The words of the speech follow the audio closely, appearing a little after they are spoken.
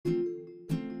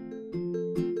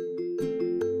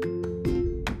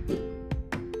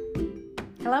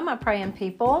Hello, my praying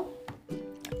people.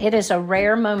 It is a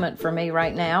rare moment for me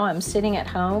right now. I'm sitting at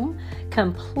home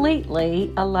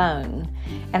completely alone,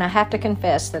 and I have to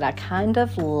confess that I kind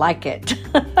of like it.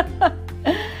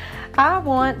 I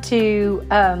want to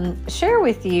share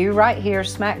with you right here,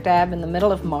 smack dab in the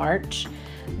middle of March,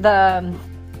 a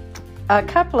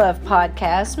couple of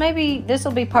podcasts. Maybe this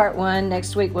will be part one.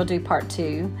 Next week we'll do part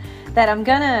two, that I'm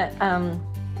going to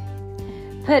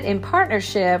put in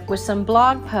partnership with some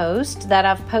blog posts that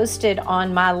I've posted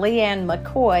on my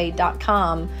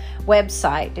LeanneMcCoy.com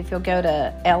website. If you'll go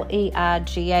to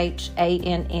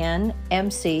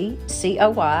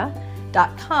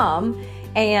LeighanMcCoy.com,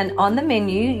 and on the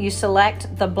menu you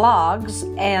select the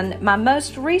blogs, and my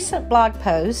most recent blog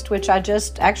post, which I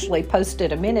just actually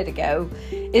posted a minute ago,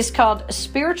 is called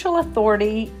Spiritual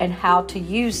Authority and How to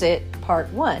Use It,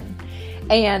 Part 1.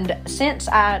 And since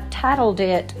I titled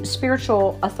it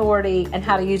Spiritual Authority and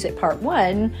How to Use It Part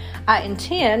 1, I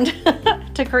intend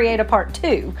to create a Part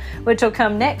 2, which will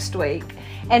come next week.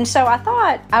 And so I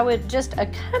thought I would just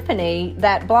accompany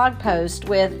that blog post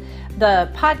with the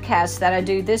podcast that I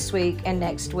do this week and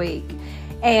next week.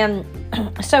 And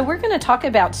so we're going to talk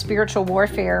about spiritual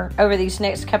warfare over these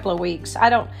next couple of weeks. I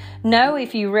don't know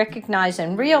if you recognize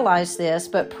and realize this,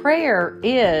 but prayer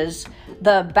is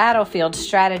the battlefield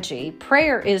strategy.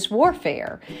 Prayer is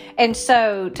warfare. And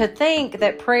so to think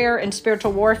that prayer and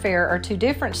spiritual warfare are two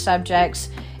different subjects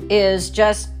is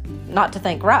just not to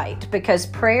think right, because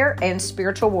prayer and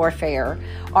spiritual warfare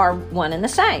are one and the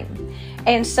same.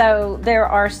 And so there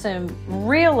are some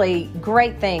really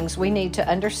great things we need to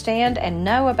understand and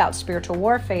know about spiritual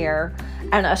warfare,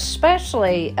 and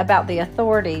especially about the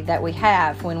authority that we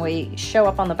have when we show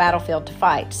up on the battlefield to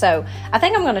fight. So I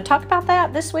think I'm going to talk about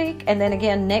that this week and then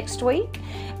again next week.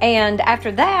 And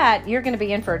after that, you're going to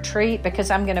be in for a treat,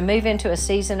 because I'm going to move into a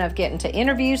season of getting to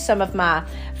interview some of my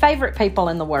favorite people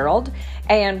in the world.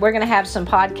 And we're going to have some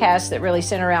podcasts that really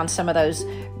center around some of those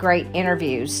great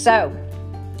interviews. So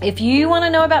if you want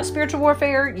to know about spiritual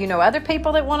warfare, you know other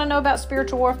people that want to know about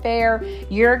spiritual warfare,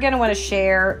 you're going to want to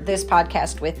share this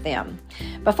podcast with them.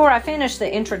 Before I finish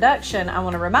the introduction, I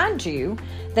want to remind you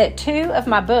that two of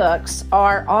my books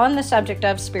are on the subject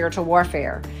of spiritual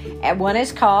warfare. And one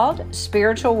is called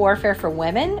Spiritual Warfare for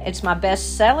Women. It's my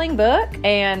best-selling book,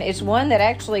 and it's one that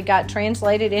actually got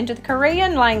translated into the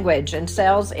Korean language and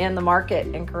sells in the market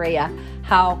in Korea.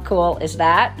 How cool is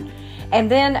that? And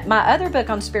then my other book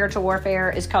on spiritual warfare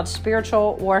is called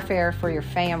Spiritual Warfare for Your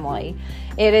Family.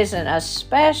 It is an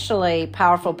especially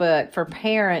powerful book for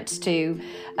parents to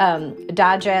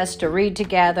digest, to read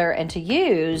together, and to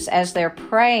use as they're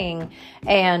praying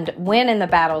and winning the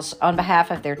battles on behalf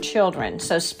of their children.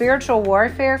 So Spiritual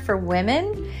Warfare for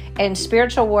Women and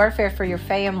Spiritual Warfare for Your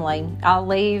Family. I'll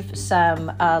leave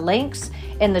some links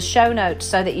in the show notes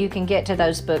so that you can get to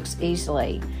those books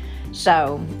easily.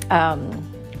 So,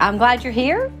 I'm glad you're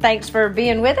here. Thanks for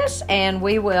being with us, and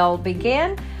we will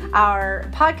begin our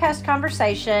podcast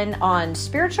conversation on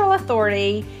spiritual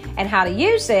authority and how to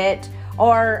use it,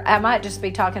 or I might just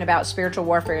be talking about spiritual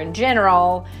warfare in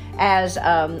general as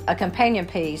a companion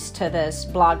piece to this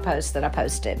blog post that I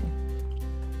posted.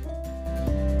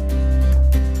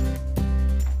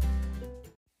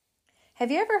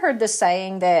 Have you ever heard the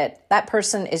saying that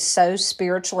person is so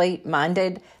spiritually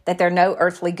minded that they're no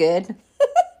earthly good?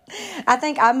 I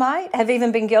think I might have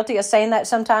even been guilty of saying that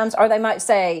sometimes, or they might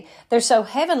say they're so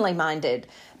heavenly minded,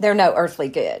 they're no earthly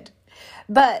good.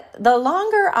 But the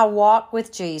longer I walk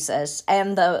with Jesus,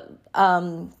 and the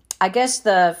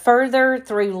further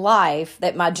through life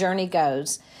that my journey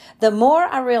goes, the more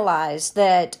I realize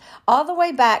that all the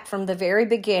way back from the very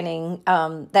beginning,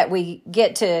 that we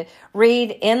get to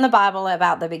read in the Bible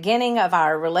about the beginning of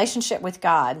our relationship with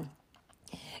God,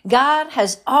 God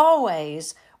has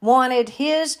always wanted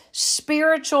his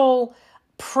spiritual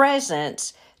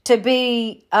presence to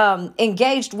be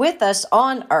engaged with us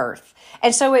on earth.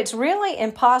 And so it's really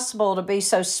impossible to be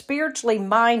so spiritually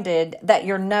minded that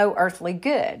you're no earthly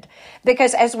good.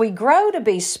 Because as we grow to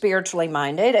be spiritually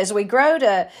minded, as we grow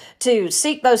to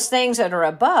seek those things that are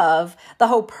above, the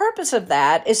whole purpose of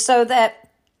that is so that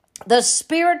the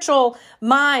spiritual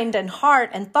mind and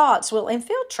heart and thoughts will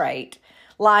infiltrate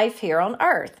life here on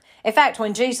earth. In fact,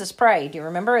 when Jesus prayed, you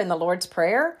remember in the Lord's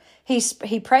Prayer,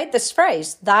 he prayed this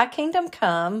phrase, "Thy kingdom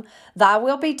come, thy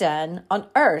will be done on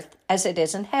earth as it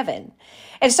is in heaven."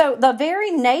 And so the very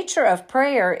nature of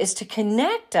prayer is to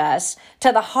connect us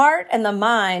to the heart and the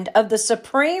mind of the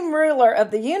supreme ruler of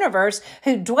the universe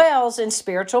who dwells in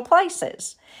spiritual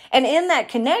places. And in that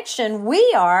connection,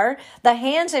 we are the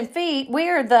hands and feet. We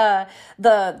are the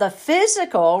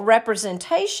physical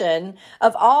representation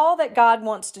of all that God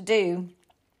wants to do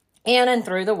in and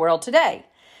through the world today.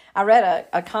 I read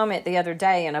a comment the other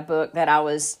day in a book that I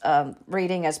was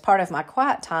reading as part of my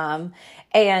quiet time,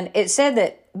 and it said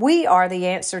that we are the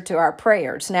answer to our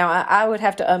prayers. Now, I would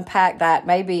have to unpack that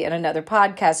maybe in another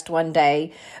podcast one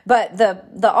day, but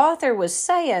the author was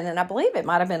saying, and I believe it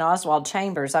might have been Oswald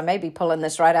Chambers, I may be pulling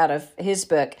this right out of his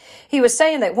book, he was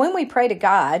saying that when we pray to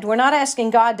God, we're not asking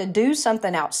God to do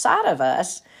something outside of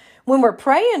us. When we're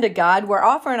praying to God, we're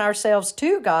offering ourselves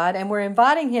to God and we're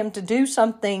inviting Him to do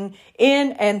something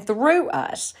in and through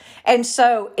us. And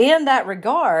so in that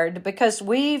regard, because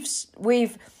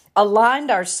we've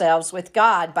aligned ourselves with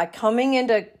God by coming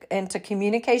into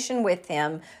communication with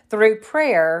Him through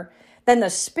prayer, then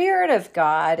the Spirit of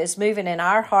God is moving in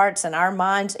our hearts and our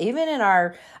minds, even in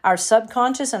our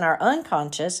subconscious and our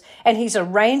unconscious, and He's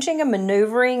arranging and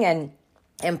maneuvering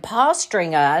and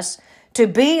posturing us to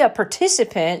be a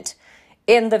participant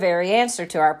in the very answer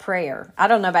to our prayer. I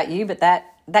don't know about you, but that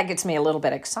gets me a little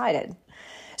bit excited.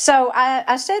 So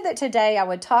I said that today I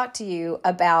would talk to you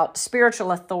about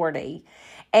spiritual authority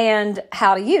and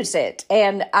how to use it.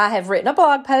 And I have written a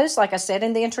blog post, like I said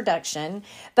in the introduction,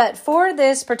 but for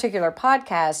this particular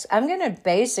podcast, I'm going to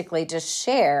basically just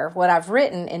share what I've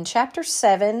written in chapter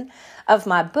 7 of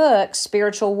my book,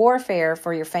 Spiritual Warfare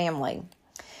for Your Family.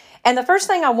 And the first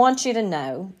thing I want you to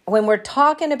know, when we're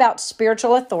talking about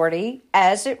spiritual authority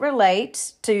as it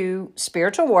relates to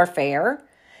spiritual warfare,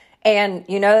 and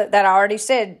you know that I already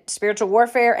said spiritual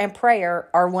warfare and prayer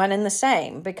are one and the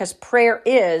same, because prayer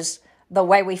is the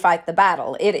way we fight the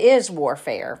battle. It is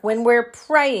warfare. When we're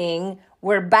praying,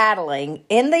 we're battling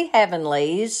in the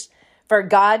heavenlies for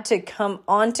God to come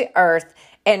onto earth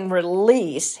and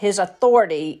release His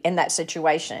authority in that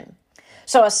situation.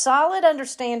 So a solid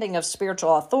understanding of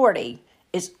spiritual authority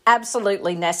is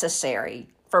absolutely necessary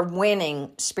for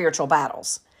winning spiritual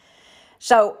battles.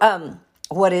 So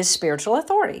what is spiritual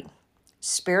authority?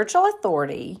 Spiritual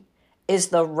authority is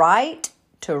the right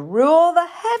to rule the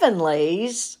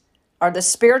heavenlies, or the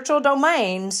spiritual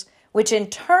domains, which in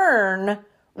turn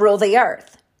rule the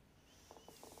earth.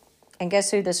 And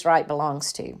guess who this right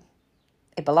belongs to?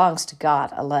 It belongs to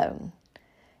God alone.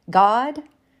 God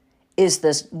is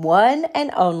the one and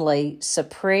only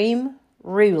supreme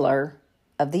ruler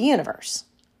of the universe.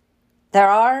 There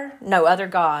are no other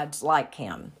gods like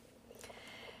Him.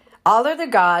 All other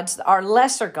gods are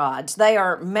lesser gods. They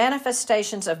are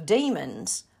manifestations of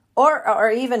demons or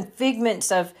even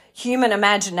figments of human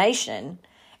imagination,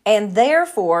 and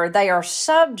therefore they are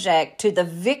subject to the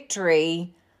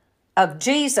victory of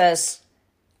Jesus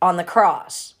on the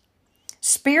cross.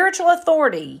 Spiritual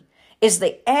authority is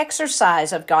the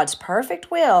exercise of God's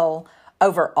perfect will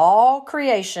over all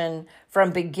creation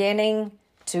from beginning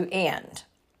to end.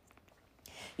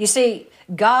 You see,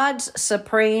 God's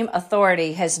supreme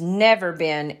authority has never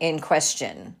been in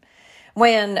question.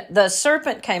 When the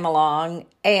serpent came along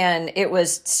and it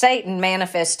was Satan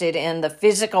manifested in the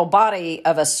physical body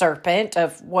of a serpent,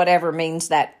 of whatever means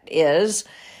that is,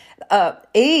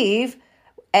 Eve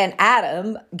and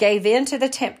Adam gave in to the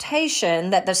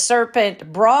temptation that the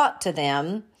serpent brought to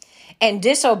them and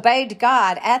disobeyed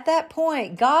God. At that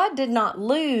point, God did not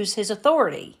lose His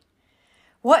authority.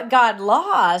 What God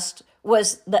lost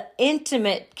was the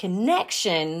intimate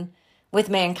connection with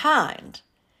mankind.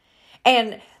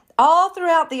 And all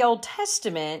throughout the Old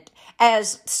Testament,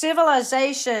 as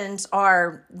civilizations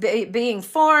are being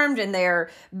formed and they're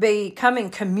becoming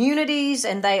communities,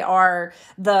 and they are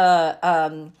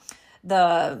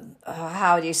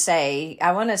how do you say,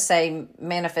 I want to say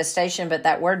manifestation, but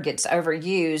that word gets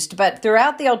overused. But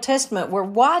throughout the Old Testament, we're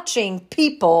watching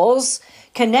peoples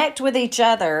connect with each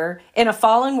other in a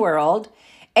fallen world.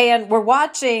 And we're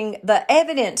watching the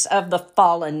evidence of the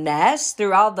fallenness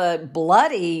through all the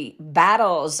bloody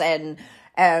battles and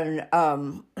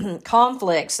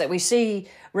conflicts that we see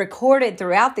recorded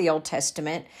throughout the Old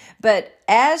Testament. But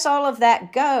as all of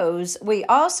that goes, we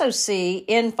also see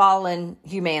in fallen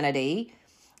humanity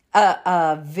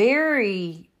a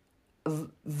very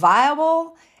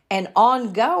viable and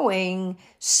ongoing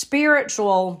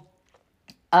spiritual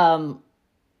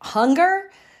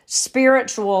hunger,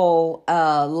 spiritual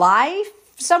life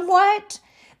somewhat,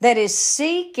 that is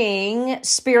seeking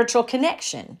spiritual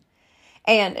connection.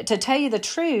 And to tell you the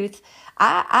truth,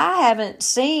 I haven't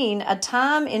seen a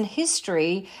time in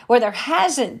history where there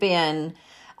hasn't been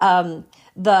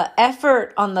the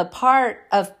effort on the part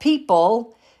of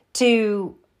people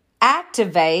to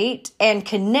activate and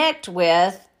connect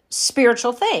with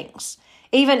spiritual things.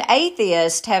 Even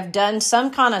atheists have done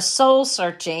some kind of soul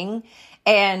searching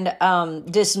and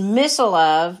dismissal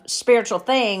of spiritual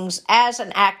things as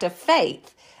an act of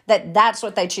faith, that's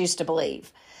what they choose to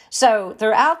believe. So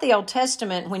throughout the Old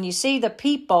Testament, when you see the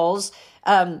peoples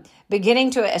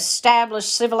beginning to establish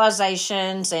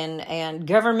civilizations and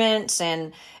governments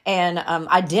and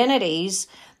identities,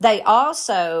 they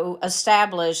also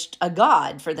established a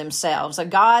God for themselves, a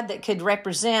God that could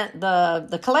represent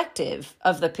the collective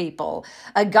of the people,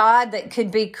 a God that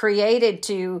could be created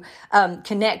to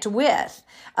connect with,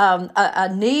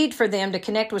 a need for them to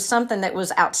connect with something that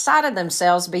was outside of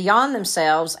themselves, beyond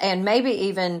themselves, and maybe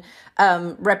even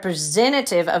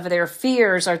representative of their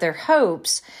fears or their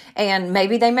hopes. And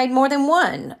maybe they made more than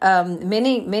one.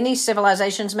 Many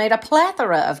civilizations made a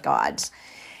plethora of gods.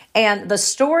 And the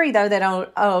story, though,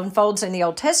 that unfolds in the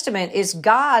Old Testament is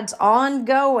God's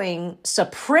ongoing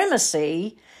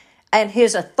supremacy and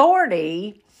his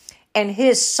authority and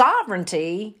his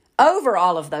sovereignty over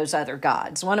all of those other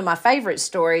gods. One of my favorite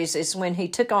stories is when he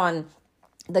took on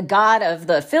the god of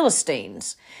the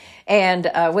Philistines. And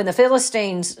when the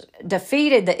Philistines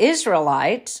defeated the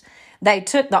Israelites, they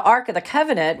took the Ark of the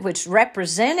Covenant, which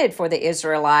represented for the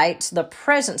Israelites the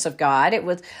presence of God.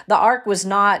 The Ark was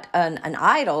not an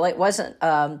idol. It wasn't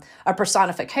a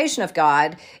personification of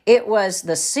God. It was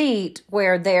the seat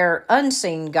where their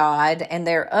unseen God and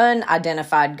their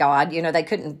unidentified God, they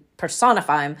couldn't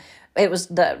personify him. It was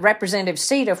the representative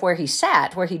seat of where he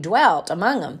sat, where he dwelt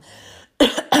among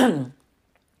them.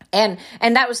 And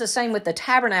that was the same with the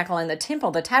tabernacle and the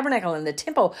temple. The tabernacle and the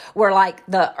temple were like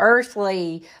the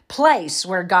earthly place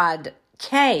where God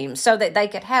came, so that they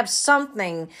could have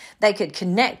something they could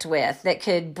connect with that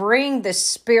could bring the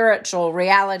spiritual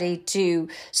reality to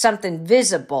something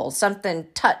visible, something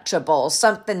touchable,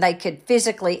 something they could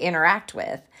physically interact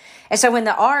with. And so when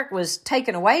the ark was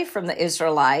taken away from the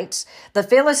Israelites, the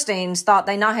Philistines thought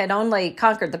they not had only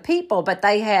conquered the people, but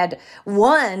they had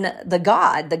won the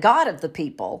God of the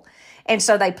people. And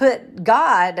so they put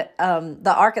God,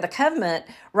 the Ark of the Covenant,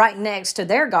 right next to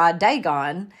their god,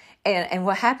 Dagon. And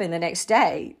what happened the next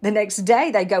day? The next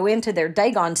day they go into their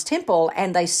Dagon's temple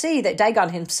and they see that Dagon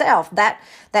himself, that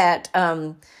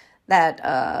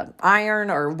iron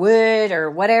or wood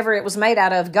or whatever it was made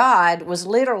out of, God was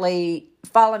literally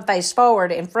fallen face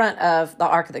forward in front of the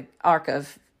Ark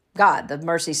of God, the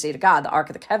mercy seat of God, the Ark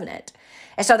of the Covenant.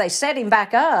 And so they set him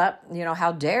back up.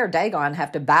 How dare Dagon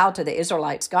have to bow to the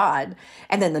Israelites' God?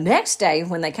 And then the next day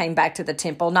when they came back to the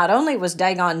temple, not only was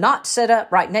Dagon not set up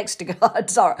right next to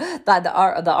God's the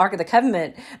Ark of the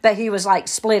Covenant, but he was like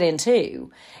split in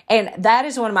two. And that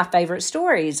is one of my favorite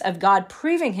stories of God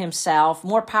proving himself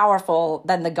more powerful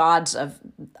than the gods of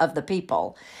the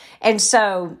people. And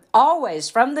so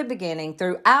always from the beginning,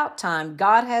 throughout time,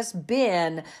 God has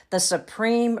been the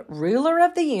supreme ruler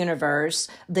of the universe,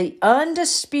 the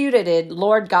undisputed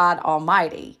Lord God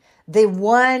Almighty, the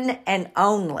one and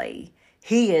only.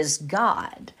 He is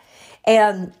God.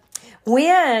 And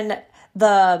when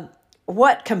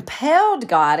what compelled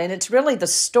God, and it's really the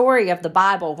story of the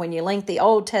Bible when you link the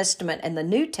Old Testament and the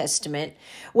New Testament,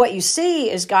 what you see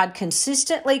is God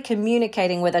consistently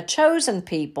communicating with a chosen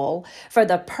people for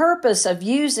the purpose of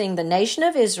using the nation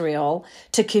of Israel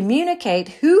to communicate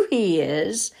who he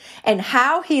is and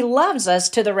how he loves us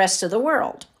to the rest of the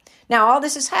world. Now, all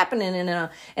this is happening in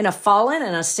a fallen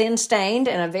and a sin-stained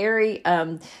and a very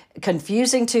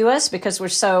confusing to us because we're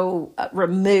so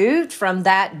removed from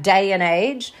that day and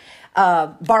age.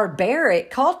 Barbaric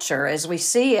culture as we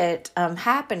see it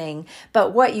happening.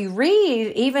 But what you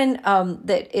read, even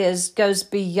goes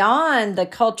beyond the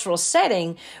cultural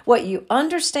setting, what you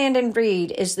understand and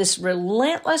read is this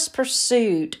relentless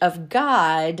pursuit of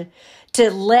God to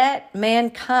let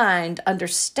mankind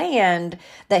understand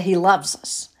that he loves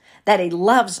us. That he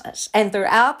loves us. And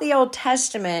throughout the Old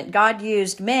Testament, God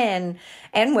used men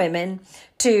and women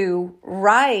to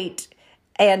write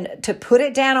and to put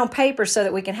it down on paper so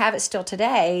that we can have it still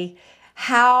today,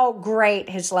 how great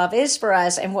his love is for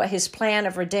us and what his plan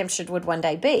of redemption would one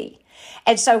day be.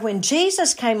 And so when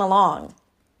Jesus came along,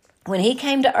 when he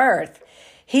came to earth,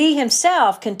 he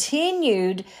himself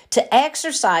continued to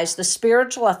exercise the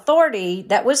spiritual authority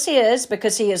that was his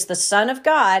because he is the Son of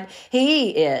God. He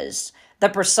is the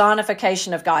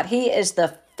personification of God. He is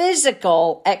the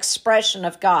physical expression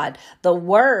of God. The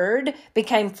Word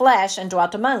became flesh and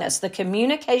dwelt among us. The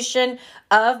communication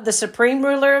of the supreme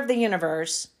ruler of the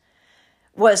universe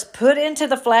was put into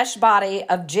the flesh body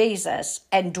of Jesus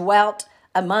and dwelt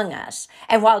among us.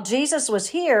 And while Jesus was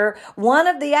here, one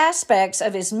of the aspects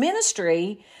of his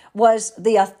ministry was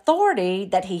the authority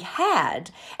that he had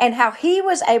and how he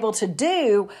was able to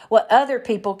do what other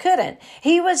people couldn't.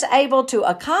 He was able to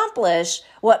accomplish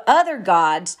what other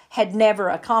gods had never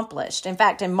accomplished. In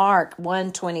fact, in Mark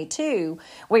 1:22,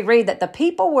 we read that the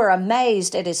people were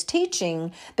amazed at his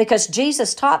teaching because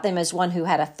Jesus taught them as one who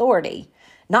had authority.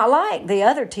 Not like the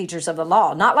other teachers of the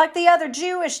law, not like the other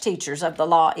Jewish teachers of the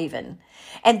law even.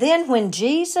 And then when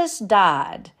Jesus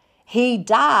died, he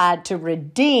died to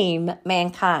redeem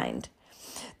mankind.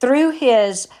 Through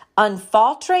his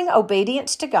unfaltering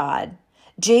obedience to God,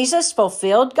 Jesus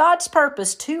fulfilled God's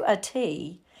purpose to a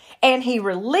T, and he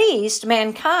released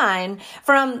mankind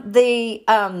from the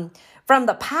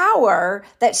power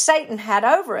that Satan had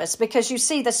over us. Because you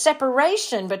see, the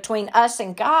separation between us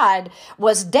and God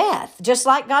was death, just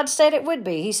like God said it would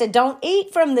be. He said, don't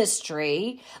eat from this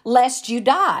tree lest you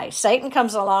die. Satan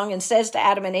comes along and says to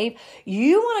Adam and Eve,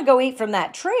 you want to go eat from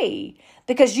that tree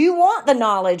because you want the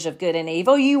knowledge of good and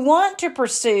evil. You want to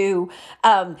pursue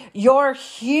your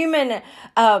human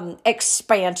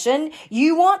expansion.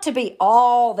 You want to be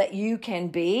all that you can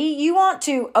be. You want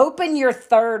to open your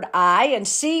third eye and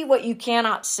see what you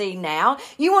cannot see now.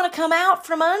 You want to come out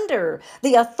from under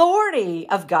the authority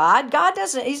of God.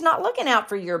 He's not looking out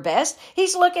for your best.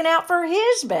 He's looking out for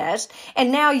his best.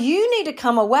 And now you need to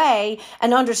come away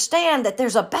and understand that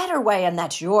there's a better way, and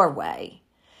that's your way.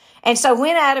 And so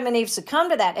when Adam and Eve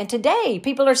succumbed to that, and today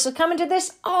people are succumbing to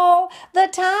this all the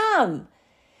time.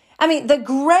 I mean, the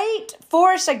great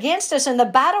force against us and the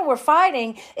battle we're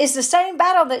fighting is the same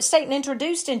battle that Satan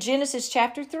introduced in Genesis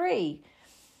chapter 3.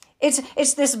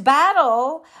 It's this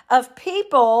battle of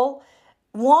people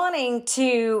wanting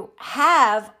to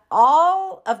have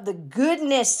all of the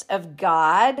goodness of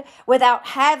God without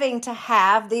having to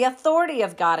have the authority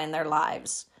of God in their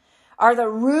lives, or the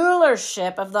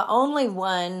rulership of the only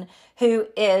one who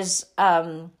is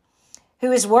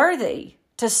worthy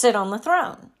to sit on the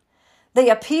throne. The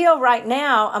appeal right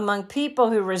now among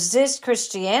people who resist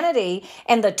Christianity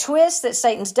and the twist that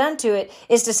Satan's done to it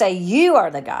is to say, you are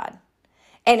the God.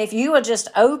 And if you will just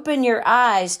open your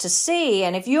eyes to see,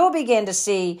 and if you'll begin to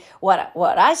see what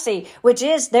I see, which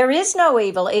is there is no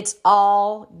evil, it's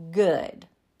all good.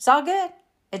 It's all good.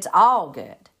 It's all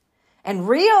good. And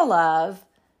real love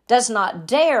does not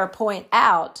dare point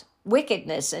out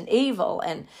wickedness and evil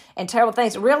and terrible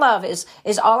things. Real love is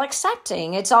all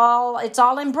accepting. It's all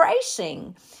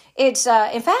embracing. It's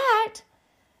in fact,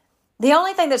 the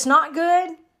only thing that's not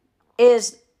good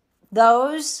is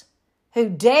those who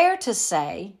dare to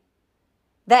say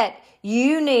that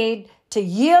you need to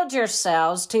yield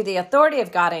yourselves to the authority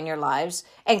of God in your lives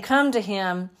and come to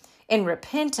him in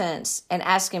repentance and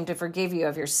ask him to forgive you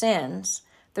of your sins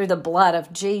through the blood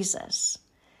of Jesus.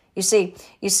 You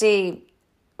see,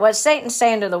 what Satan's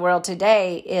saying to the world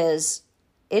today is,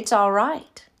 it's all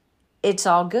right. It's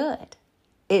all good.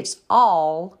 It's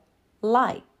all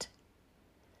light.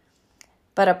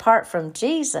 But apart from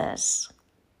Jesus,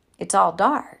 it's all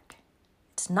dark.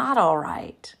 It's not all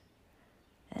right.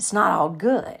 It's not all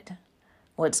good.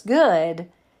 What's good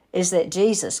is that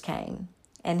Jesus came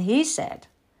and he said,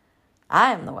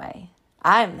 I am the way.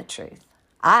 I am the truth.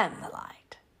 I am the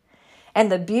light. And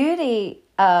the beauty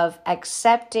of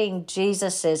accepting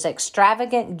Jesus's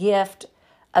extravagant gift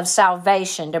of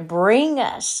salvation to bring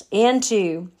us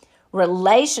into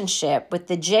relationship with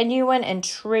the genuine and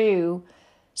true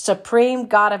supreme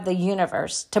God of the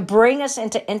universe, to bring us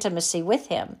into intimacy with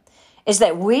him, is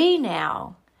that we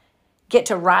now get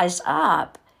to rise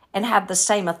up and have the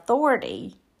same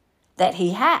authority that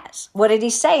he has. What did he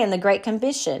say in the Great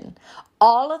Commission?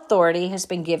 All authority has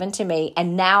been given to me,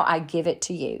 and now I give it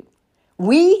to you.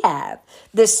 We have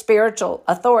this spiritual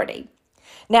authority.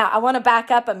 Now, I want to back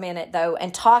up a minute, though,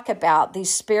 and talk about these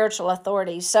spiritual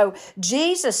authorities. So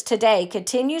Jesus today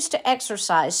continues to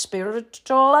exercise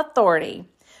spiritual authority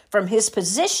from his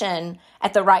position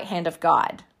at the right hand of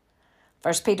God.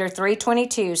 1 Peter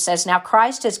 3:22 says, now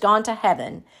Christ has gone to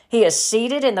heaven. He is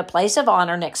seated in the place of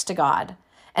honor next to God,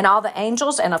 and all the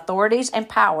angels and authorities and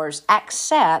powers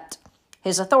accept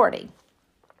his authority.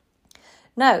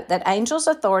 Note that angels,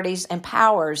 authorities, and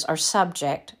powers are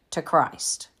subject to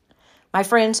Christ. My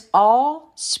friends,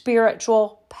 all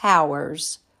spiritual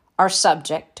powers are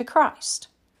subject to Christ.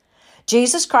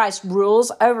 Jesus Christ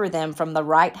rules over them from the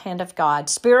right hand of God.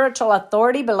 Spiritual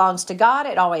authority belongs to God.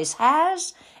 It always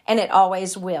has, and it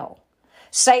always will.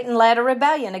 Satan led a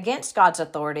rebellion against God's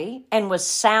authority and was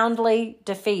soundly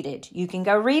defeated. You can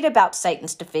go read about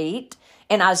Satan's defeat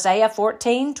in Isaiah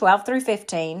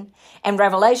 14:12-15, and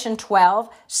Revelation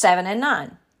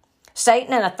 12:7-9.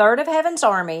 Satan and a third of heaven's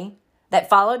army that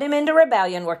followed him into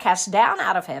rebellion were cast down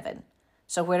out of heaven.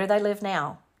 So where do they live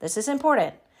now? This is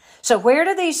important. So where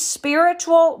do these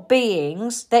spiritual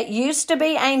beings that used to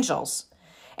be angels,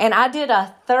 and I did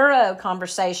a thorough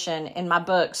conversation in my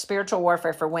book, Spiritual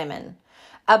Warfare for Women,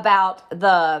 about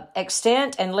the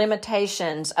extent and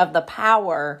limitations of the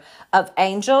power of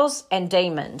angels and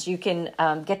demons. You can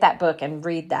get that book and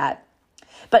read that.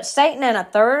 But Satan and a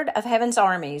third of heaven's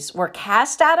armies were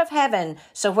cast out of heaven.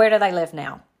 So where do they live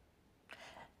now?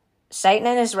 Satan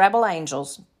and his rebel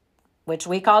angels, which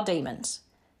we call demons,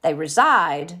 they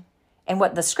reside in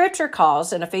what the scripture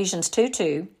calls in Ephesians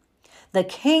 2:2, the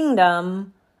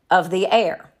kingdom of the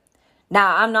air.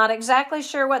 Now, I'm not exactly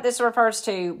sure what this refers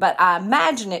to, but I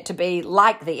imagine it to be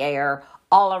like the air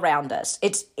all around us.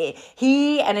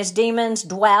 He and his demons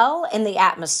dwell in the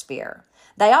atmosphere.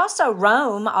 They also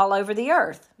roam all over the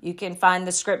earth. You can find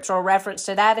the scriptural reference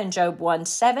to that in Job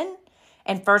 1:7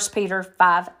 and 1 Peter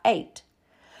 5:8.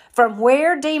 From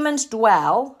where demons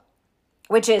dwell,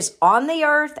 which is on the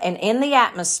earth and in the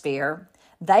atmosphere,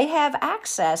 they have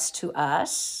access to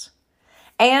us,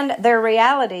 and their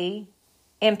reality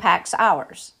impacts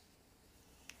ours.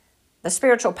 The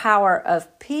spiritual power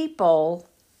of people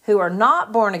who are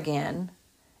not born again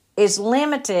is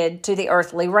limited to the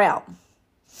earthly realm.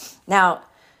 Now,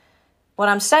 what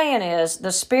I'm saying is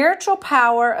the spiritual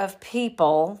power of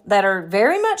people that are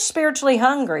very much spiritually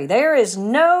hungry, there is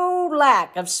no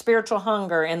lack of spiritual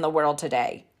hunger in the world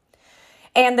today.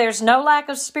 And there's no lack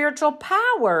of spiritual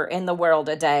power in the world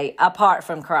today apart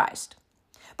from Christ.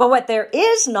 But what there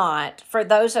is not, for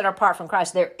those that are apart from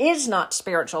Christ, there is not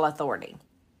spiritual authority.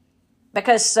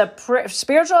 Because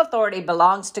spiritual authority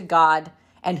belongs to God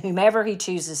and whomever he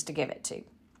chooses to give it to.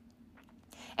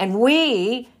 And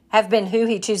we have been who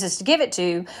he chooses to give it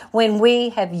to when we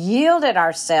have yielded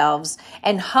ourselves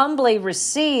and humbly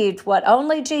received what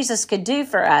only Jesus could do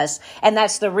for us, and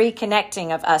that's the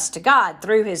reconnecting of us to God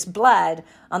through his blood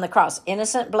on the cross.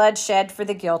 Innocent blood shed for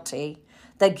the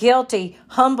guilty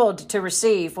humbled to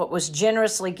receive what was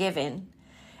generously given,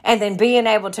 and then being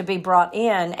able to be brought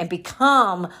in and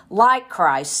become like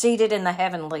Christ, seated in the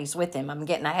heavenlies with him. I'm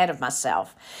getting ahead of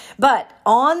myself. But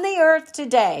on the earth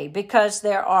today, because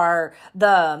there are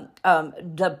the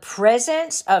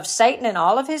presence of Satan and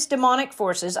all of his demonic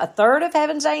forces, a third of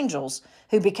heaven's angels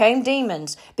who became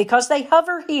demons, because they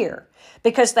hover here,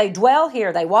 because they dwell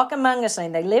here, they walk among us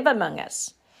and they live among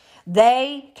us,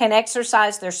 they can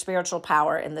exercise their spiritual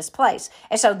power in this place.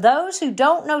 And so those who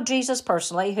don't know Jesus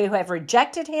personally, who have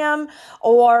rejected him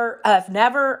or have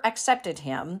never accepted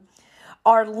him,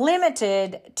 are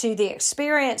limited to the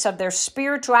experience of their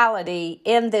spirituality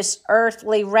in this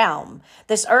earthly realm.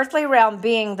 This earthly realm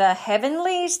being the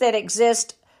heavenlies that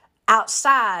exist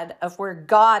outside of where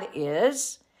God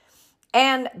is,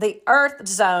 and the earth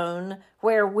zone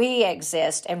where we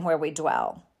exist and where we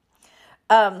dwell.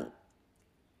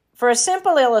 For a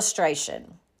simple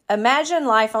illustration, imagine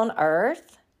life on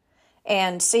earth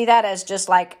and see that as just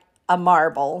like a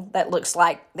marble that looks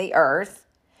like the earth.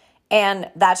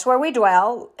 And that's where we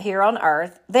dwell here on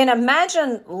earth. Then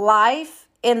imagine life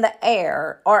in the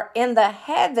air or in the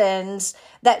heavens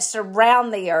that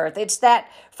surround the earth. It's that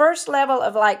first level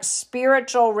of like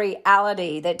spiritual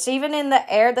reality that's even in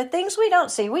the air, the things we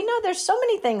don't see. We know there's so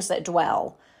many things that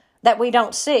dwell that we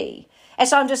don't see. And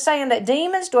so I'm just saying that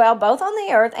demons dwell both on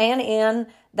the earth and in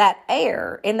that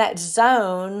air, in that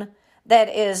zone that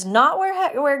is not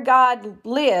where God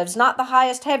lives, not the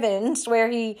highest heavens where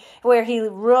he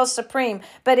rules supreme,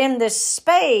 but in this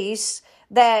space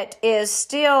that is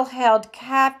still held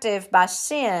captive by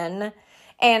sin,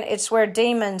 and it's where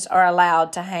demons are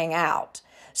allowed to hang out.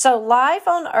 So life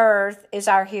on earth is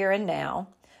our here and now.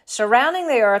 Surrounding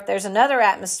the earth, there's another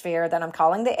atmosphere that I'm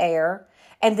calling the air.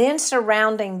 And then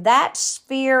surrounding that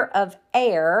sphere of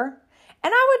air,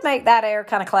 and I would make that air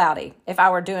kind of cloudy if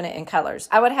I were doing it in colors.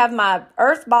 I would have my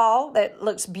earth ball that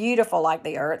looks beautiful like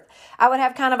the earth. I would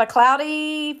have kind of a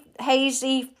cloudy,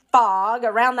 hazy fog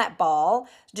around that ball,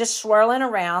 just swirling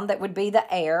around, that would be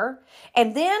the air.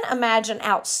 And then imagine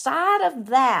outside of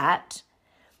that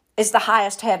is the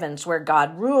highest heavens where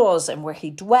God rules and where he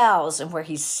dwells and where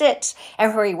he sits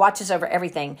and where he watches over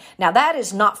everything. Now that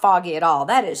is not foggy at all.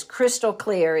 That is crystal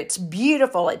clear. It's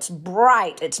beautiful. It's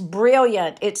bright. It's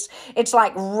brilliant. It's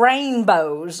like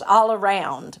rainbows all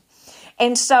around.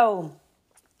 And so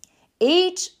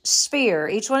each sphere,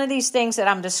 each one of these things that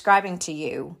I'm describing to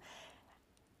you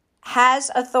has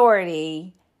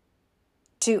authority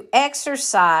to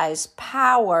exercise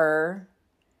power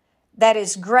that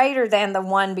is greater than the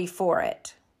one before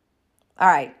it. All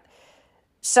right.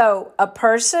 So a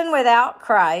person without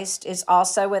Christ is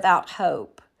also without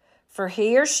hope, for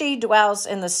he or she dwells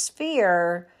in the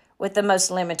sphere with the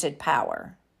most limited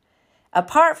power.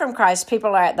 Apart from Christ,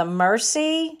 people are at the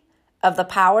mercy of the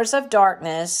powers of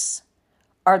darkness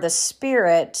are the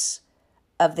spirits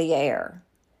of the air.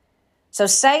 So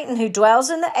Satan, who dwells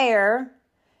in the air,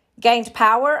 gained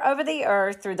power over the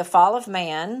earth through the fall of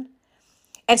man.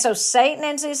 And so Satan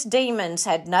and his demons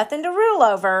had nothing to rule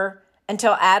over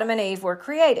until Adam and Eve were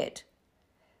created.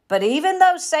 But even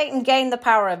though Satan gained the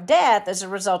power of death as a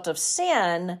result of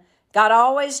sin, God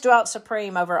always dwelt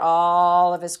supreme over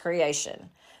all of his creation.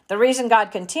 The reason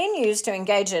God continues to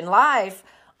engage in life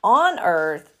on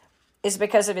earth is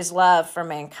because of his love for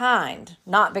mankind,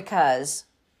 not because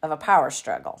of a power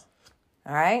struggle.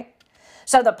 All right?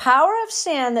 So the power of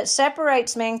sin that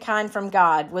separates mankind from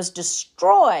God was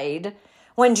destroyed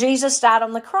when Jesus died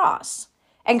on the cross,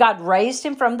 and God raised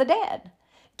him from the dead.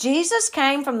 Jesus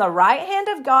came from the right hand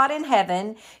of God in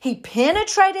heaven. He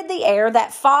penetrated the air,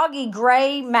 that foggy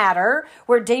gray matter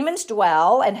where demons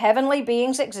dwell and heavenly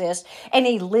beings exist, and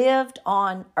he lived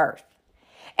on earth.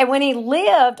 And when he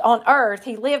lived on earth,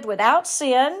 he lived without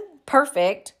sin,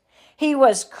 perfect. He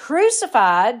was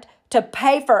crucified to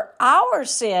pay for our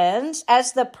sins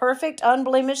as the perfect,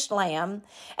 unblemished lamb.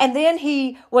 And then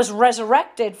he was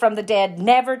resurrected from the dead,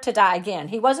 never to die again.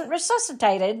 He wasn't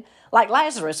resuscitated like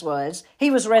Lazarus was. He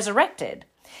was resurrected.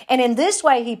 And in this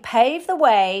way, he paved the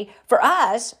way for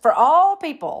us, for all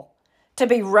people, to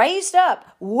be raised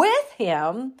up with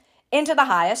him into the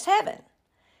highest heaven.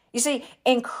 You see,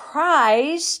 in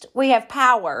Christ, we have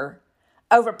power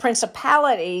over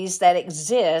principalities that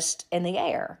exist in the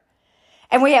air.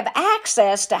 And we have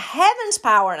access to heaven's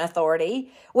power and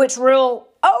authority, which rule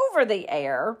over the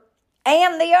air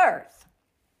and the earth.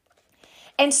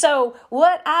 And so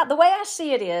the way I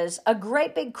see it is a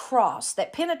great big cross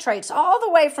that penetrates all the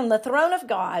way from the throne of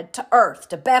God to earth,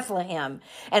 to Bethlehem.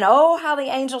 And oh, how the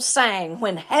angels sang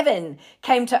when heaven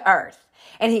came to earth.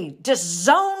 And he just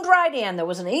zoned right in. There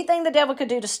wasn't anything the devil could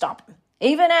do to stop him.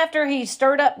 Even after he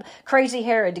stirred up crazy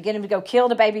Herod to get him to go kill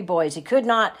the baby boys, he could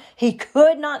not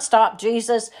stop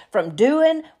Jesus from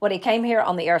doing what he came here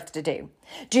on the earth to do.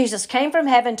 Jesus came from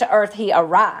heaven to earth. He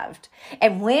arrived.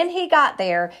 And when he got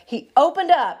there, he opened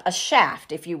up a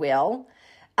shaft, if you will,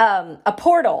 a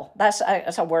portal. That's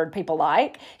a word people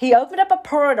like. He opened up a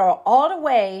portal all the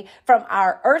way from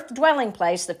our earth dwelling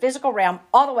place, the physical realm,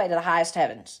 all the way to the highest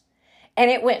heavens. And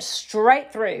it went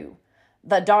straight through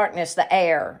the darkness, the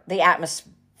air, the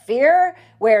atmosphere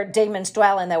where demons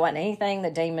dwell, and there wasn't anything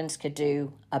the demons could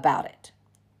do about it.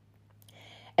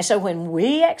 And so when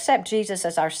we accept Jesus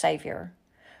as our Savior,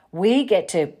 we get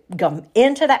to go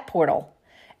into that portal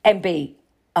and be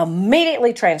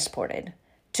immediately transported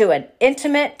to an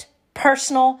intimate,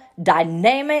 personal,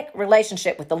 dynamic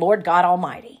relationship with the Lord God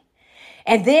Almighty.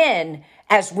 And then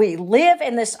as we live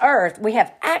in this earth, we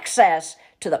have access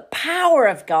to the power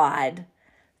of God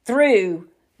through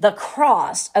the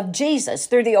cross of Jesus,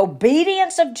 through the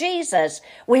obedience of Jesus.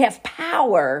 We have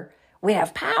power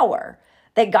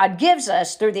that God gives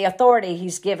us through the authority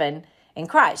he's given in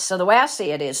Christ. So the way I see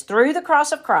it is through the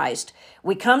cross of Christ,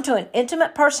 we come to an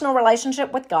intimate personal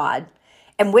relationship with God.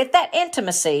 And with that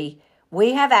intimacy,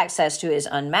 we have access to his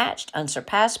unmatched,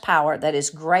 unsurpassed power that is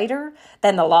greater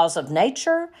than the laws of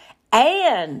nature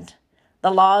and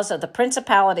the laws of the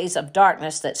principalities of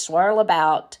darkness that swirl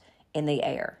about in the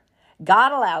air.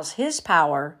 God allows his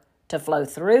power to flow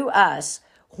through us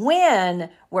when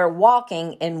we're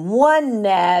walking in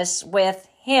oneness with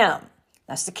him.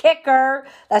 That's the kicker.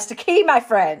 That's the key, my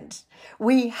friends.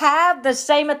 We have the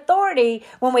same authority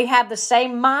when we have the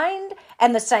same mind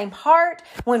and the same heart,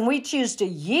 when we choose to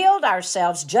yield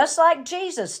ourselves just like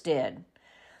Jesus did.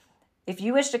 If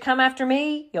you wish to come after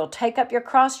me, you'll take up your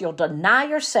cross, you'll deny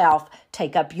yourself,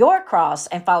 take up your cross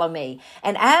and follow me.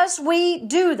 And as we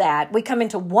do that, we come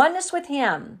into oneness with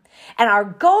him. And our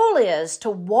goal is to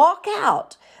walk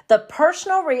out the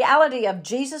personal reality of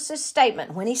Jesus'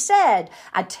 statement when he said,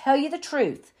 I tell you the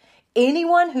truth,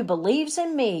 anyone who believes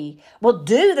in me will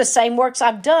do the same works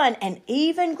I've done and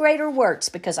even greater works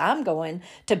because I'm going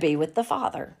to be with the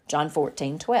Father. John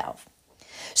 14:12.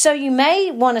 So you may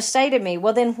want to say to me,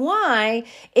 well, then why,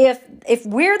 if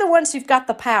we're the ones who've got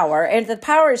the power and the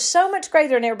power is so much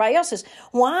greater than everybody else's,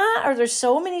 why are there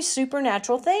so many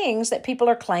supernatural things that people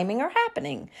are claiming are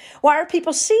happening? Why are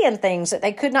people seeing things that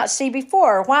they could not see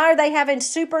before? Why are they having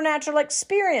supernatural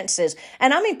experiences?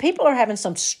 And I mean, people are having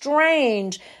some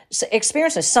strange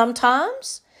experiences.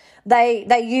 Sometimes they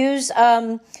use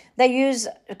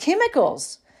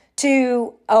chemicals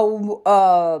to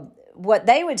what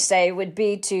they would say would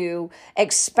be to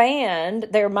expand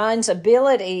their mind's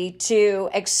ability to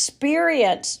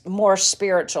experience more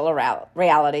spiritual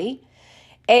reality.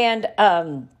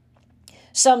 And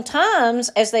Sometimes,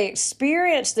 as they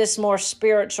experience this more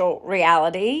spiritual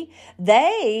reality,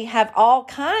 they have all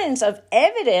kinds of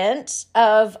evidence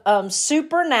of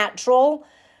supernatural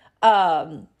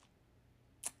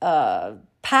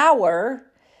power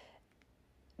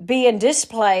being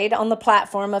displayed on the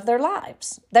platform of their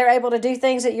lives. They're able to do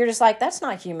things that you're just like, that's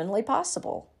not humanly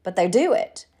possible, but they do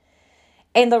it.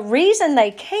 And the reason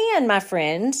they can, my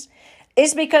friends,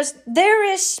 is because there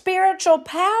is spiritual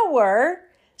power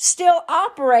still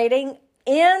operating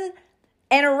in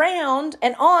and around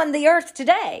and on the earth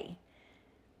today.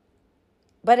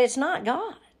 But it's not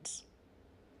God's.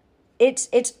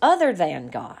 It's other than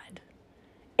God.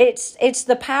 It's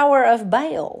the power of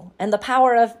Baal and the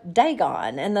power of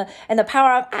Dagon and the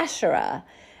power of Asherah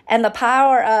and the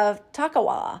power of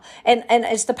Takawa. And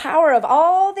it's the power of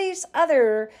all these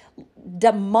other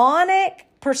demonic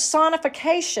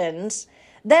personifications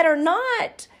that are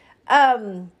not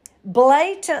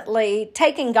blatantly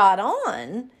taking God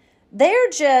on.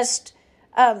 They're just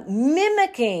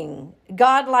mimicking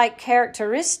godlike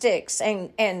characteristics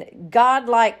and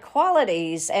godlike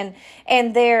qualities,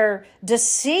 and they're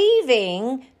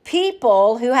deceiving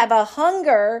people who have a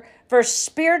hunger for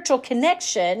spiritual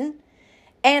connection,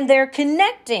 and they're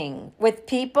connecting with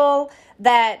people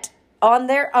that on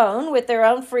their own, with their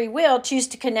own free will, choose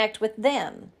to connect with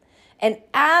them. And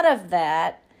out of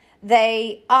that,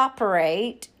 they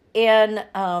operate in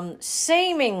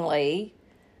seemingly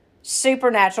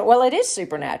supernatural. Well, it is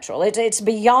supernatural. It's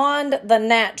beyond the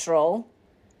natural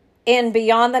in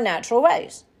beyond the natural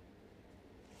ways.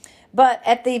 But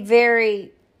at the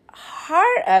very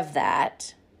heart of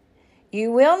that,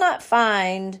 you will not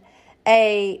find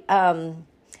an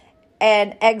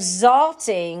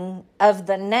exalting of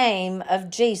the name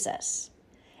of Jesus.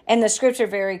 And the scripture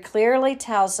very clearly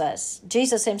tells us,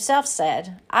 Jesus himself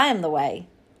said, I am the way,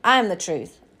 I am the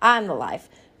truth, I am the life.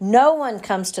 No one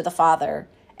comes to the Father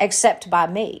except by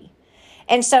me.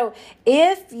 And so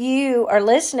if you are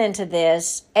listening to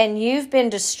this and you've been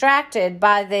distracted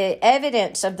by the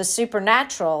evidence of the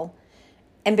supernatural,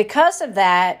 and because of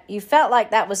that, you felt like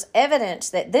that was evidence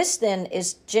that this then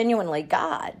is genuinely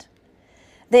God,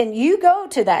 then you go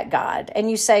to that God and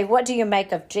you say, what do you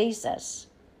make of Jesus?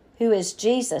 Who is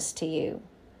Jesus to you?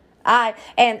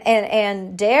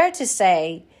 And dare to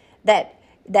say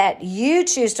that you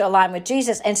choose to align with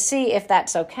Jesus and see if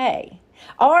that's okay.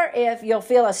 Or if you'll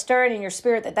feel a stirring in your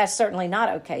spirit that that's certainly not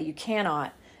okay. You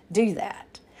cannot do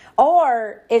that.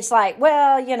 Or it's like,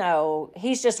 well,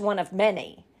 he's just one of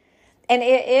many. And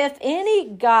if any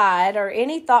God or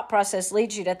any thought process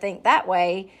leads you to think that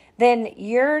way, then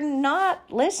you're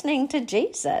not listening to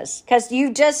Jesus. Because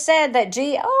you just said that,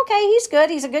 okay, he's good.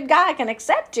 He's a good guy. I can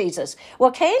accept Jesus.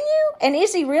 Well, can you? And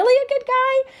is he really a good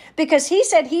guy? Because he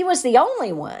said he was the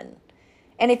only one.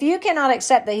 And if you cannot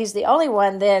accept that he's the only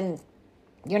one, then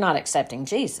you're not accepting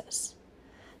Jesus.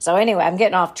 So anyway, I'm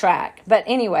getting off track. But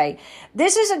anyway,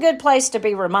 this is a good place to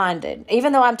be reminded.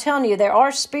 Even though I'm telling you, there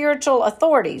are spiritual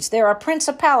authorities, there are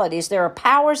principalities, there are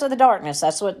powers of the darkness.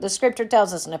 That's what the scripture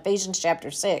tells us in Ephesians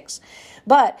chapter 6.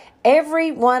 But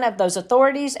every one of those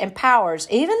authorities and powers,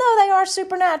 even though they are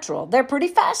supernatural, they're pretty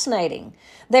fascinating.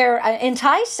 They're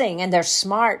enticing and they're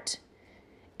smart.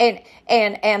 And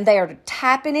they're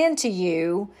tapping into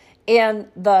you in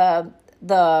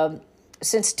the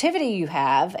sensitivity you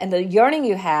have and the yearning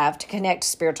you have to connect to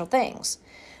spiritual things.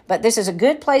 But this is a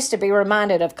good place to be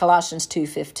reminded of Colossians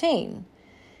 2:15.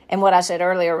 And what I said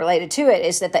earlier related to it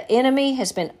is that the enemy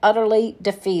has been utterly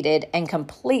defeated and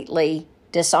completely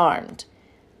disarmed.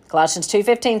 Colossians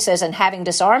 2:15 says, and having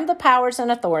disarmed the powers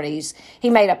and authorities,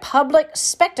 he made a public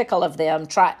spectacle of them,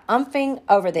 triumphing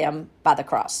over them by the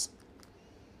cross.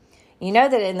 You know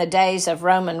that in the days of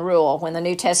Roman rule, when the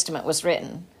New Testament was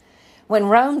written, when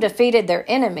Rome defeated their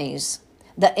enemies,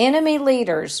 the enemy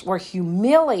leaders were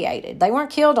humiliated. They weren't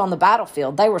killed on the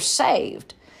battlefield. They were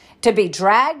saved to be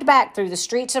dragged back through the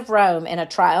streets of Rome in a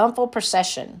triumphal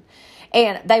procession.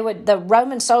 And the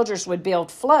Roman soldiers would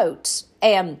build floats,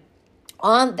 and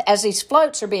as these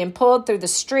floats are being pulled through the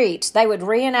streets, they would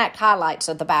reenact highlights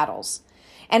of the battles.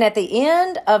 And at the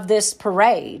end of this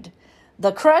parade,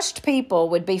 the crushed people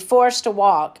would be forced to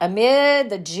walk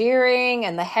amid the jeering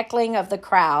and the heckling of the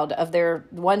crowd of their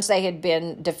ones they had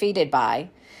been defeated by,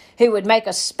 who would make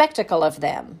a spectacle of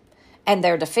them and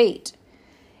their defeat.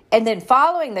 And then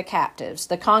following the captives,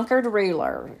 the conquered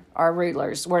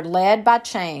rulers were led by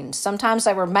chains. Sometimes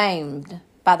they were maimed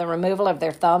by the removal of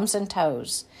their thumbs and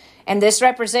toes. And this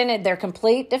represented their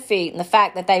complete defeat and the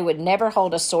fact that they would never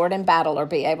hold a sword in battle or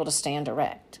be able to stand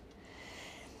erect.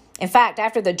 In fact,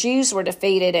 after the Jews were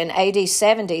defeated in AD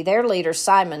 70, their leader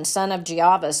Simon, son of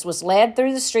Geovas, was led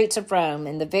through the streets of Rome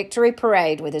in the victory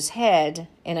parade with his head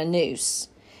in a noose.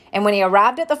 And when he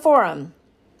arrived at the Forum,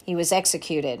 he was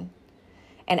executed.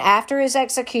 And after his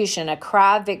execution, a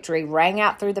cry of victory rang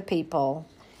out through the people,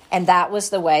 and that was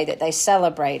the way that they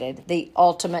celebrated the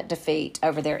ultimate defeat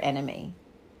over their enemy.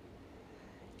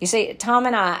 You see, Tom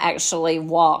and I actually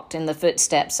walked in the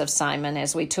footsteps of Simon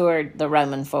as we toured the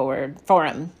Roman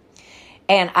Forum.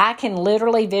 And I can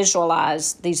literally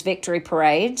visualize these victory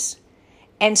parades.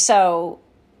 And so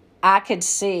I could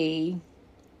see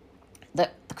the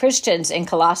Christians in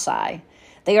Colossae.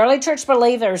 The early church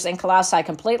believers in Colossae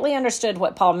completely understood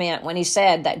what Paul meant when he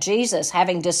said that Jesus,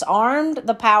 having disarmed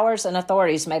the powers and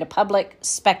authorities, made a public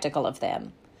spectacle of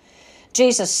them.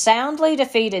 Jesus soundly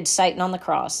defeated Satan on the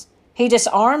cross. He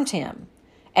disarmed him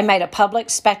and made a public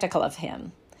spectacle of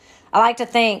him. I like to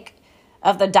think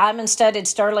of the diamond-studded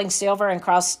sterling silver and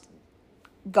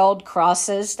gold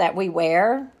crosses that we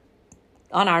wear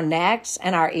on our necks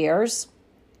and our ears.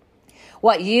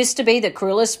 What used to be the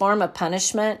cruelest form of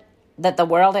punishment that the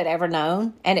world had ever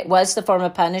known, and it was the form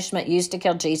of punishment used to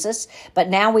kill Jesus, but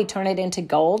now we turn it into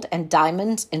gold and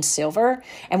diamonds and silver,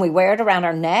 and we wear it around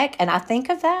our neck, and I think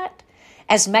of that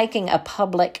as making a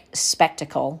public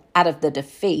spectacle out of the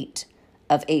defeat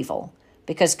of evil,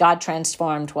 because God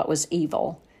transformed what was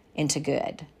evil into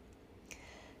good.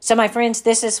 So my friends,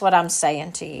 this is what I'm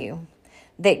saying to you,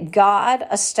 that God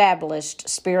established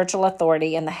spiritual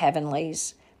authority in the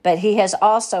heavenlies, but he has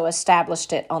also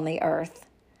established it on the earth.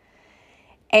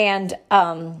 And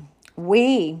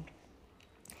we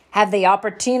have the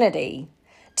opportunity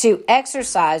to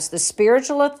exercise the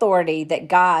spiritual authority that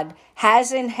God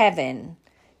has in heaven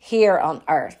here on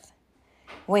earth.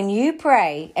 When you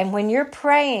pray, and when you're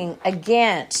praying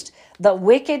against the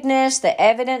wickedness, the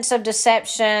evidence of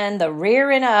deception, the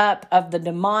rearing up of the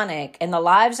demonic in the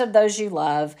lives of those you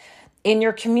love, in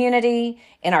your community,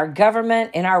 in our government,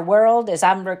 in our world, as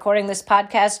I'm recording this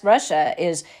podcast, Russia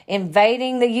is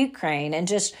invading the Ukraine and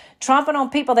just tromping on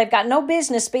people. They've got no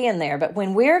business being there. But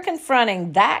when we're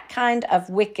confronting that kind of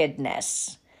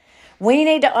wickedness, we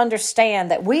need to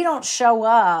understand that we don't show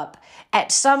up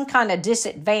at some kind of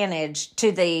disadvantage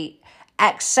to the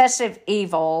excessive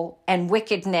evil and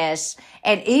wickedness.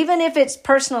 And even if it's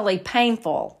personally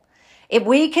painful,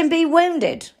 we can be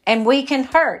wounded and we can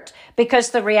hurt,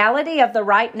 because the reality of the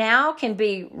right now can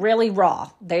be really raw.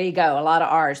 There you go, a lot of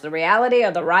R's. The reality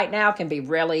of the right now can be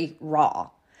really raw.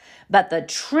 But the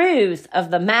truth of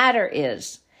the matter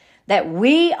is that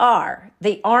we are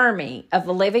the army of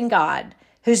the living God,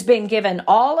 who's been given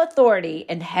all authority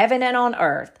in heaven and on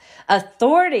earth,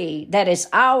 authority that is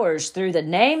ours through the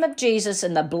name of Jesus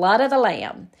and the blood of the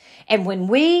Lamb. And when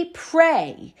we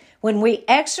pray, when we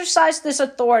exercise this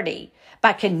authority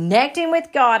by connecting with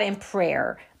God in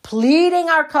prayer, pleading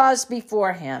our cause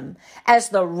before him, as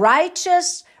the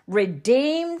righteous,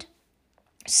 redeemed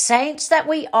saints that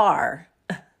we are,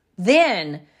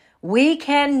 then we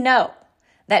can know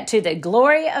that to the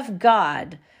glory of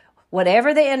God,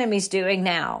 whatever the enemy's doing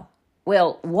now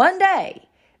will one day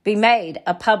be made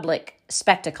a public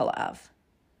spectacle of.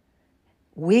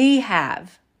 We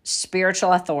have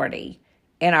spiritual authority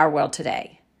in our world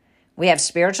today. We have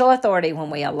spiritual authority when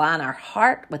we align our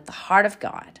heart with the heart of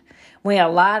God. We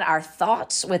align our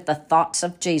thoughts with the thoughts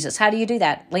of Jesus. How do you do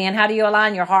that? Leanne, how do you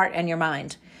align your heart and your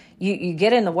mind? You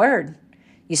get in the Word.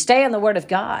 You stay in the Word of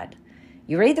God.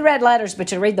 You read the red letters,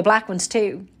 but you read the black ones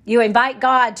too. You invite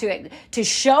God to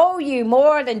show you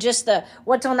more than just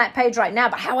what's on that page right now,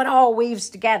 but how it all weaves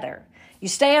together. You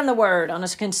stay in the Word on a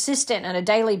consistent and a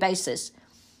daily basis.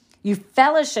 You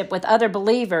fellowship with other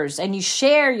believers, and you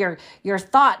share your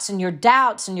thoughts and your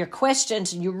doubts and your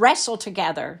questions, and you wrestle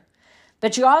together.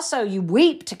 But you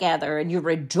weep together, and you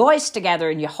rejoice together,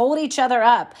 and you hold each other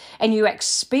up, and you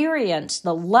experience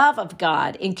the love of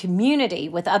God in community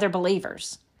with other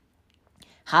believers.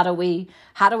 How do we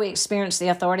experience the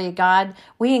authority of God?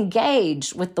 We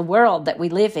engage with the world that we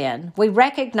live in. We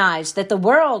recognize that the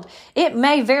world, it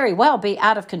may very well be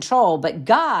out of control, but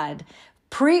God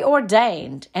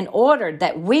preordained and ordered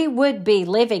that we would be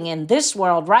living in this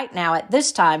world right now at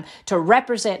this time to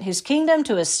represent his kingdom,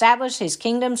 to establish his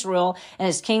kingdom's rule and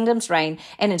his kingdom's reign.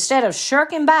 And instead of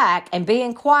shirking back and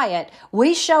being quiet,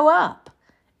 we show up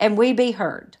and we be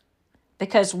heard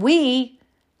because we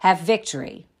have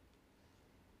victory.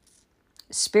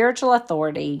 Spiritual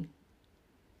authority,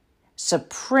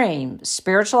 supreme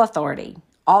spiritual authority,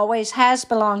 always has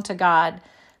belonged to God,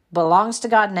 belongs to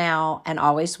God now, and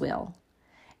always will.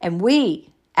 And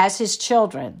we, as his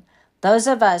children, those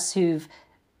of us who've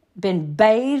been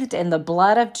bathed in the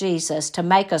blood of Jesus to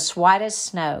make us white as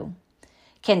snow,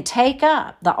 can take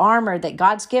up the armor that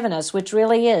God's given us, which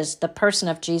really is the person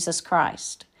of Jesus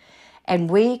Christ. And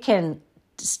we can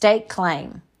stake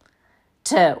claim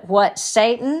to what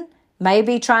Satan may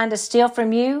be trying to steal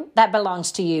from you. That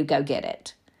belongs to you. Go get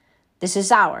it. This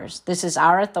is ours. This is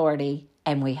our authority,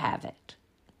 and we have it.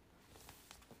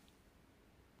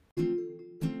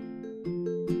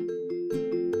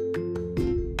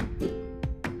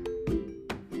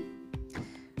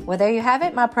 Well, there you have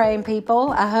it, my praying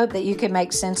people. I hope that you can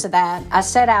make sense of that. I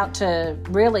set out to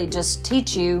really just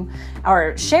teach you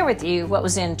or share with you what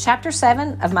was in chapter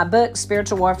 7 of my book,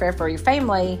 Spiritual Warfare for Your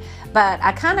Family, but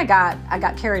I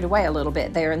got carried away a little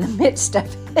bit there in the midst of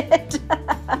it.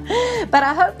 But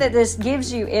I hope that this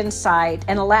gives you insight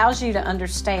and allows you to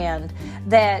understand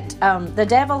that the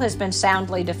devil has been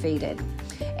soundly defeated.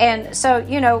 And so,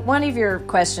 one of your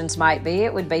questions might be,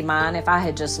 it would be mine if I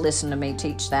had just listened to me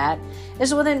teach that,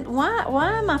 is, well, then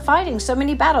why am I fighting so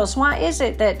many battles? Why is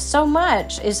it that so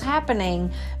much is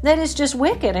happening that is just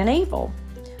wicked and evil?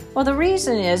 Well, the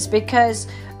reason is because,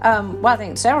 I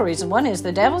think several reasons. One is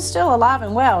the devil's still alive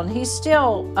and well, and he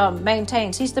still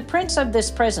maintains, he's the prince of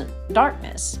this present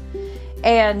darkness.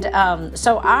 And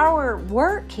so our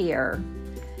work here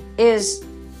is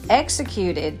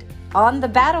executed on the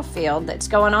battlefield that's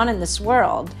going on in this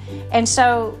world. And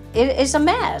so it is a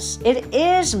mess. It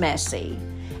is messy.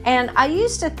 And I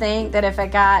used to think that if I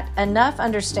got enough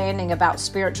understanding about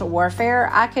spiritual warfare,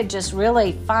 I could just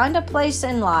really find a place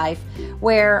in life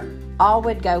where all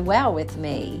would go well with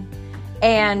me.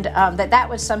 And that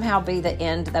would somehow be the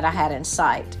end that I had in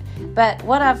sight. But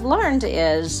what I've learned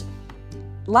is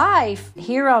life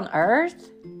here on earth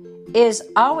is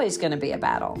always going to be a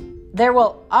battle. There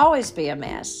will always be a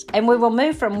mess, and we will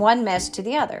move from one mess to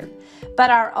the other. But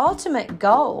our ultimate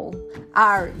goal,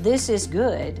 our this is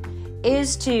good,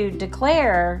 is to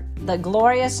declare the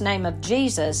glorious name of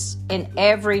Jesus in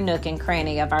every nook and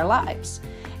cranny of our lives.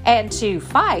 And to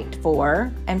fight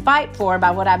for,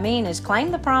 by what I mean is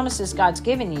claim the promises God's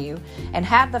given you and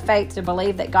have the faith to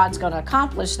believe that God's going to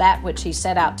accomplish that which He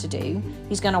set out to do.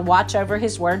 He's going to watch over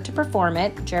His word to perform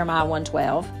it, Jeremiah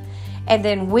 1:12. And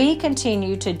then we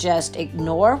continue to just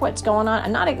ignore what's going on,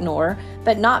 and not ignore,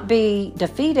 but not be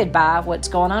defeated by what's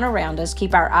going on around us.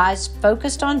 Keep our eyes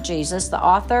focused on Jesus, the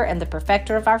author and the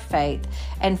perfecter of our faith,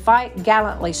 and fight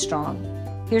gallantly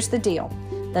strong. Here's the deal.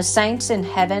 The saints in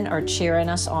heaven are cheering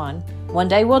us on. One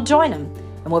day we'll join them,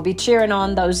 and we'll be cheering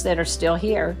on those that are still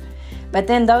here. But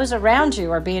then those around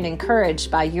you are being encouraged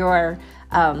by your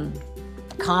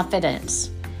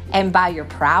confidence and by your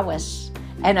prowess,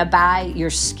 and by your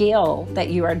skill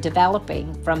that you are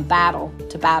developing from battle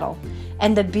to battle.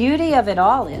 And the beauty of it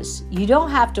all is you don't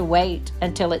have to wait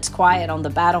until it's quiet on the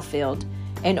battlefield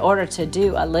in order to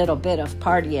do a little bit of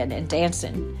partying and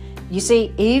dancing. You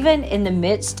see, even in the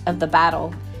midst of the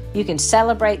battle, you can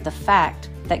celebrate the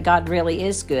fact that God really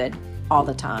is good all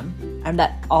the time, and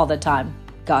that all the time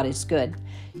God is good.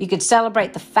 You can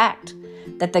celebrate the fact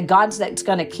that the God that's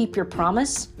going to keep your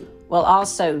promise will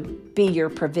also be your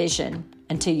provision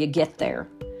until you get there.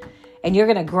 And you're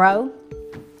going to grow,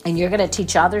 and you're going to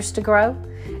teach others to grow,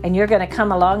 and you're going to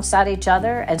come alongside each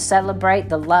other and celebrate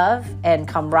the love and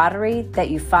camaraderie that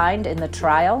you find in the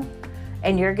trial.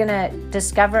 And you're going to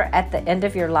discover at the end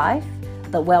of your life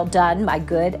the well done, my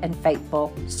good and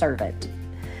faithful servant.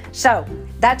 So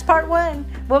that's part 1.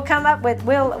 We'll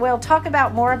talk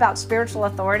about more about spiritual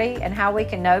authority and how we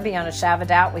can know beyond a shadow of a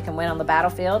doubt we can win on the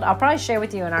battlefield. I'll probably share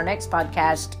with you in our next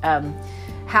podcast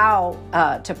how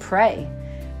to pray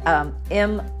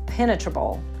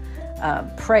impenetrable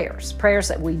prayers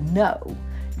that we know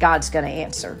God's going to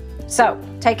answer. So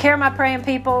take care, my praying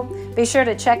people. Be sure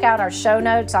to check out our show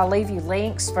notes. I'll leave you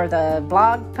links for the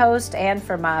blog post and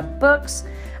for my books.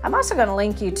 I'm also going to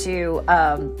link you to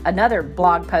another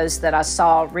blog post that I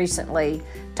saw recently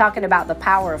talking about the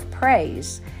power of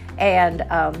praise and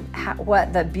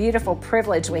what the beautiful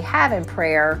privilege we have in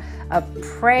prayer of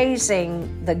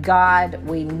praising the God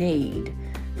we need.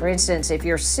 For instance, if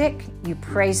you're sick, you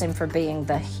praise Him for being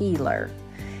the healer.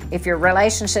 If your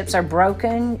relationships are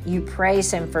broken, you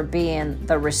praise Him for being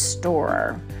the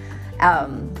restorer.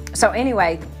 So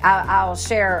anyway, I'll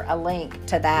share a link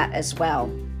to that as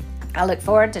well. I look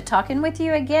forward to talking with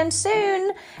you again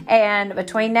soon. And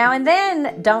between now and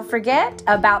then, don't forget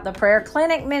about the Prayer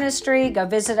Clinic Ministry. Go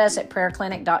visit us at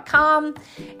prayerclinic.com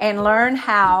and learn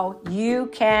how you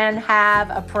can have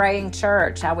a praying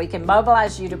church, how we can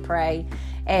mobilize you to pray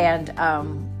and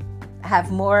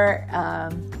have more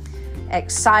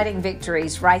exciting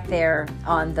victories right there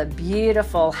on the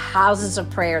beautiful houses of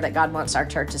prayer that God wants our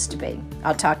churches to be.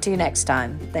 I'll talk to you next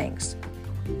time. Thanks.